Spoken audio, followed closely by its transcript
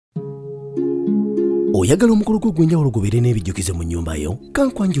Oyagala omukolo gw'ogwenjawulo gubeere n'ebijjukize mu nnyumba yo?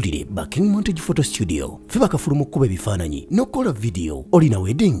 Kankwanjulire ba King Montage Photo Studio. Ffe bakafuluma okukuba ebifaananyi n'okukola video. Olina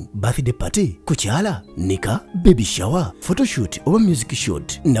wedding, birthday party, kukyala, nika, baby shower, photoshoot oba music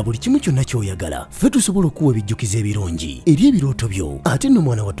shoot na buli kimu kyonna ky'oyagala. Ffe tusobola okuwa ebijjukize ebirungi eri ebirooto byo. Ate nno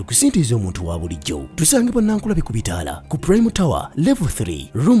mwana wattu kusintiiza omuntu wa bulijjo. Tusange Bannankulabe ku Bitaala ku Prime Tower Level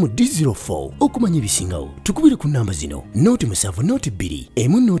 3 Room D04. Okumanya ebisingawo tukubire ku nnamba zino: noti 7 noti 2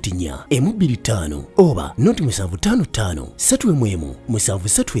 emu noti 4 emu 25 oba noti 755 3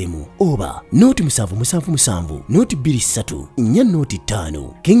 7 oba noti 777 noti 23 4 noti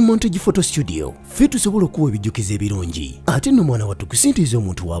 5. King Montage Photo Studio. Ffe tusobola okuwa ebijjukize ebirungi ate nno mwana wattu kusintiiza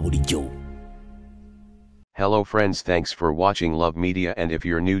omuntu wa bulijjo. Hello friends, thanks for watching Love Media, and if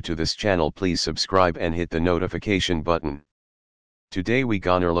you're new to this channel, please subscribe and hit the notification button. Today we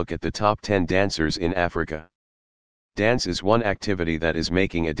gonna look at the top 10 dancers in Africa. Dance is one activity that is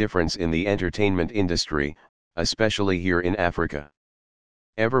making a difference in the entertainment industry, especially here in Africa.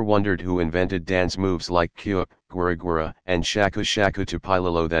 Ever wondered who invented dance moves like Kyup, Gwara and Shaku Shaku to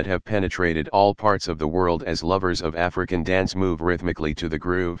Pilalo that have penetrated all parts of the world as lovers of African dance move rhythmically to the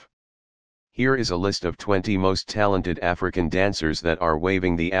groove? Here is a list of 20 most talented African dancers that are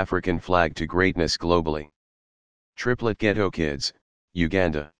waving the African flag to greatness globally. Triplet Ghetto Kids,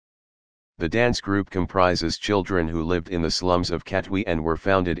 Uganda. The dance group comprises children who lived in the slums of Katwe and were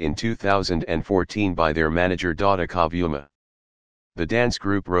founded in 2014 by their manager Dada Kavyuma. The dance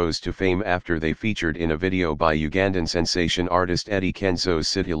group rose to fame after they featured in a video by Ugandan sensation artist Eddie Kenzo's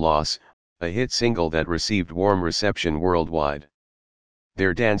City Loss, a hit single that received warm reception worldwide.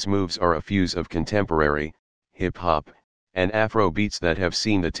 Their dance moves are a fuse of contemporary, hip-hop, and Afro beats that have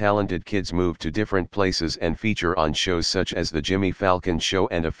seen the talented kids move to different places and feature on shows such as The Jimmy Falcon Show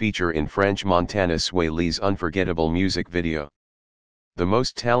and a feature in French Montana Sway Lee's unforgettable music video. The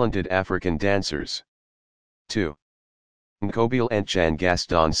most talented African dancers. 2. Nkobile Ntchan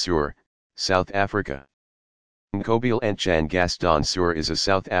Gaston Sur, South Africa. Nkobile Ntchan Gaston Sur is a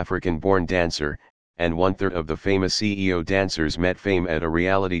South African-born dancer, and one-third of the famous CEO dancers met fame at a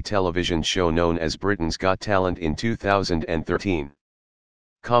reality television show known as Britain's Got Talent in 2013.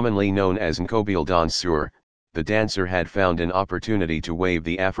 Commonly known as Nkobile Danseur, the dancer had found an opportunity to wave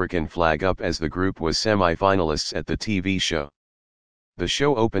the African flag up as the group was semi-finalists at the TV show. The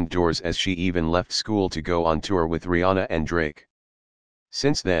show opened doors as she even left school to go on tour with Rihanna and Drake.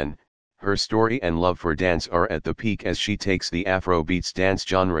 Since then, her story and love for dance are at the peak as she takes the Afrobeats dance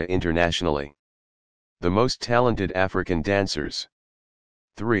genre internationally. The most talented African dancers.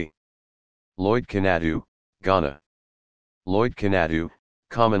 3. Lloyd Kanatu, Ghana. Lloyd Kanatu,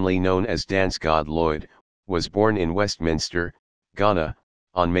 commonly known as Dance God Lloyd, was born in Westminster, Ghana,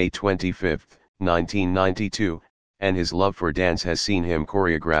 on May 25, 1992, and his love for dance has seen him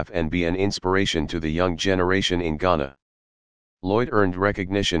choreograph and be an inspiration to the young generation in Ghana. Lloyd earned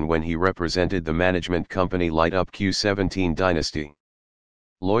recognition when he represented the management company Light Up Q17 Dynasty.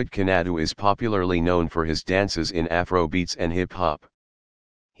 Lloyd Kanatu is popularly known for his dances in Afrobeats and hip-hop.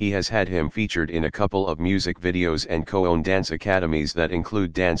 He has had him featured in a couple of music videos and co-owned dance academies that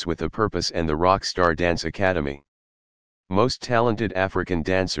include Dance with a Purpose and the Rockstar Dance Academy. Most talented African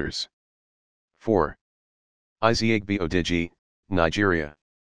dancers. 4. Iziagbe Odigi, Nigeria.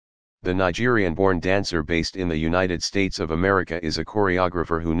 The Nigerian-born dancer based in the United States of America is a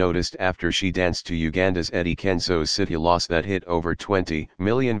choreographer who noticed after she danced to Uganda's Eddie Kenzo's City Loss that hit over 20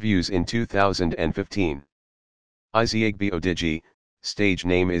 million views in 2015. Iziagbe Odigi, stage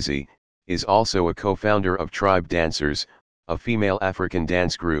name Izzy, is also a co-founder of Tribe Dancers, a female African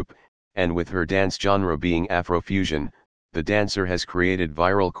dance group, and with her dance genre being Afrofusion, the dancer has created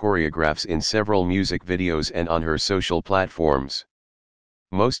viral choreographs in several music videos and on her social platforms.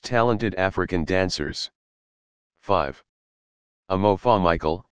 Most talented African dancers. 5. Amofa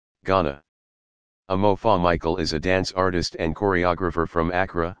Michael, Ghana. Amofa Michael is a dance artist and choreographer from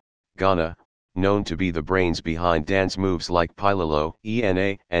Accra, Ghana, known to be the brains behind dance moves like Pilalo,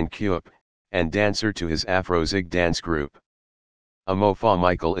 ENA, and Kyup, and dancer to his Afro Zig dance group. Amofa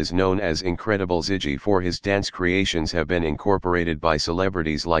Michael is known as Incredible Ziggy for his dance creations have been incorporated by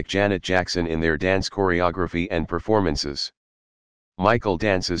celebrities like Janet Jackson in their dance choreography and performances. Michael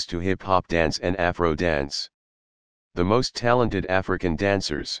dances to hip-hop dance and Afro dance. The most talented African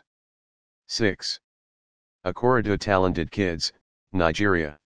dancers. 6. Akorodu Talented Kids,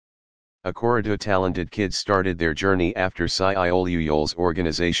 Nigeria. Akorodu Talented Kids started their journey after Sai Ioluyol's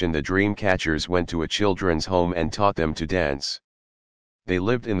organization The Dream Catchers went to a children's home and taught them to dance. They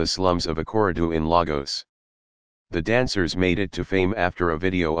lived in the slums of Akorodu in Lagos. The dancers made it to fame after a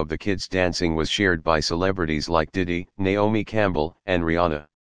video of the kids dancing was shared by celebrities like Diddy, Naomi Campbell, and Rihanna.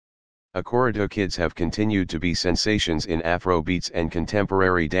 Acorado kids have continued to be sensations in Afrobeats and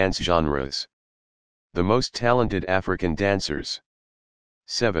contemporary dance genres. The most talented African dancers.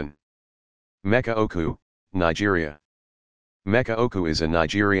 7. Mecca Oku, Nigeria. Mecca Oku is a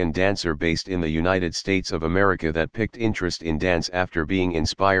Nigerian dancer based in the United States of America that picked interest in dance after being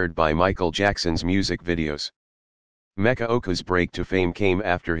inspired by Michael Jackson's music videos. Mecca Oku's break to fame came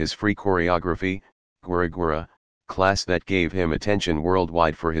after his free choreography, Gwara Gwara, class that gave him attention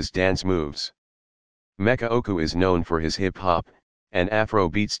worldwide for his dance moves. Mecca Oku is known for his hip-hop and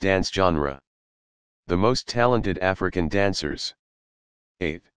Afrobeats dance genre. The most talented African dancers.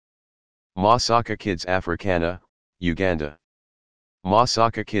 8. Masaka Kids Africana, Uganda.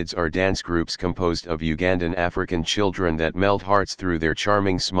 Masaka Kids are dance groups composed of Ugandan African children that melt hearts through their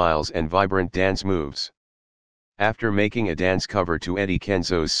charming smiles and vibrant dance moves. After making a dance cover to Eddie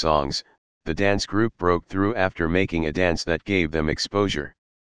Kenzo's songs, the dance group broke through after making a dance that gave them exposure.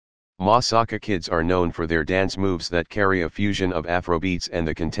 Masaka Kids are known for their dance moves that carry a fusion of Afrobeats and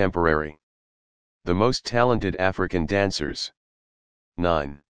the contemporary. The most talented African dancers.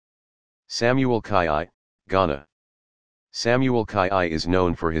 9. Samuel Kai, Ghana. Samuel Kai is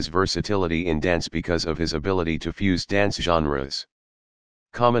known for his versatility in dance because of his ability to fuse dance genres.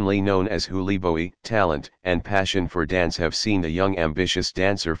 Commonly known as Huliboi, talent and passion for dance have seen the young ambitious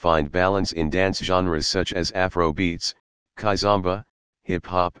dancer find balance in dance genres such as Afrobeats, Kizomba,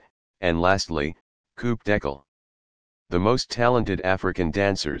 hip-hop, and lastly, Coupe Decal. The most talented African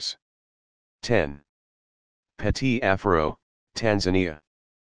dancers. 10. Petit Afro, Tanzania.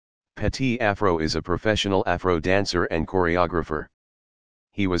 Petit Afro is a professional Afro dancer and choreographer.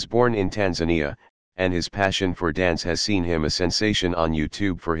 He was born in Tanzania, and his passion for dance has seen him a sensation on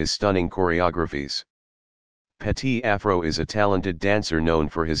YouTube for his stunning choreographies. Petit Afro is a talented dancer known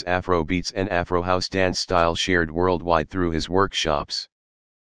for his Afrobeats and Afro house dance style shared worldwide through his workshops.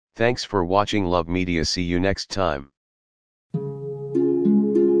 Thanks for watching Love Media. See you next time.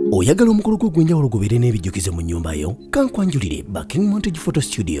 Oyagala omukolo gw'enjawulo gubeere n'ebijjukize mu nnyumba yo? Kankwanjulire Backing Montage Photo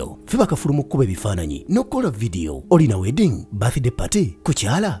Studio. Ffe bakafuluma okkuba ebifaananyi n'okukola video. Olina wedding, birthday party,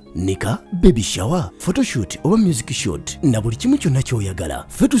 kukyala, nika, baby shower, photoshoot oba music shoot na buli kimu kyonna ky'oyagala.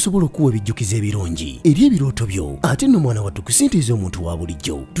 Ffe tusobola okuwa ebijjukize ebirungi eri ebirooto byo. Ate nno mwana wattu kusintiiza omuntu wa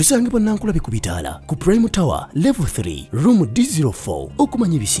bulijjo. Tusange bannankulabe ku bitaala ku Prime Tower Level 3 Room D04.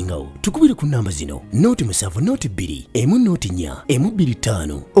 Okumanya ebisingawo tukubire ku nnamba zino: Note 7 Note 2 emu Note 4 emu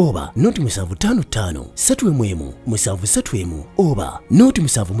 25 oba Note 755 3 731 oba Note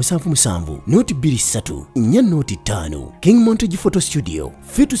 777 Note 23 4 Note 5. King Montage Photo Studio.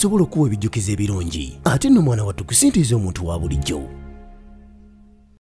 Ffe tusobola okuwa ebijjukize ebirungi ate nno mwana wattu kusintiiza omuntu wa bulijjo.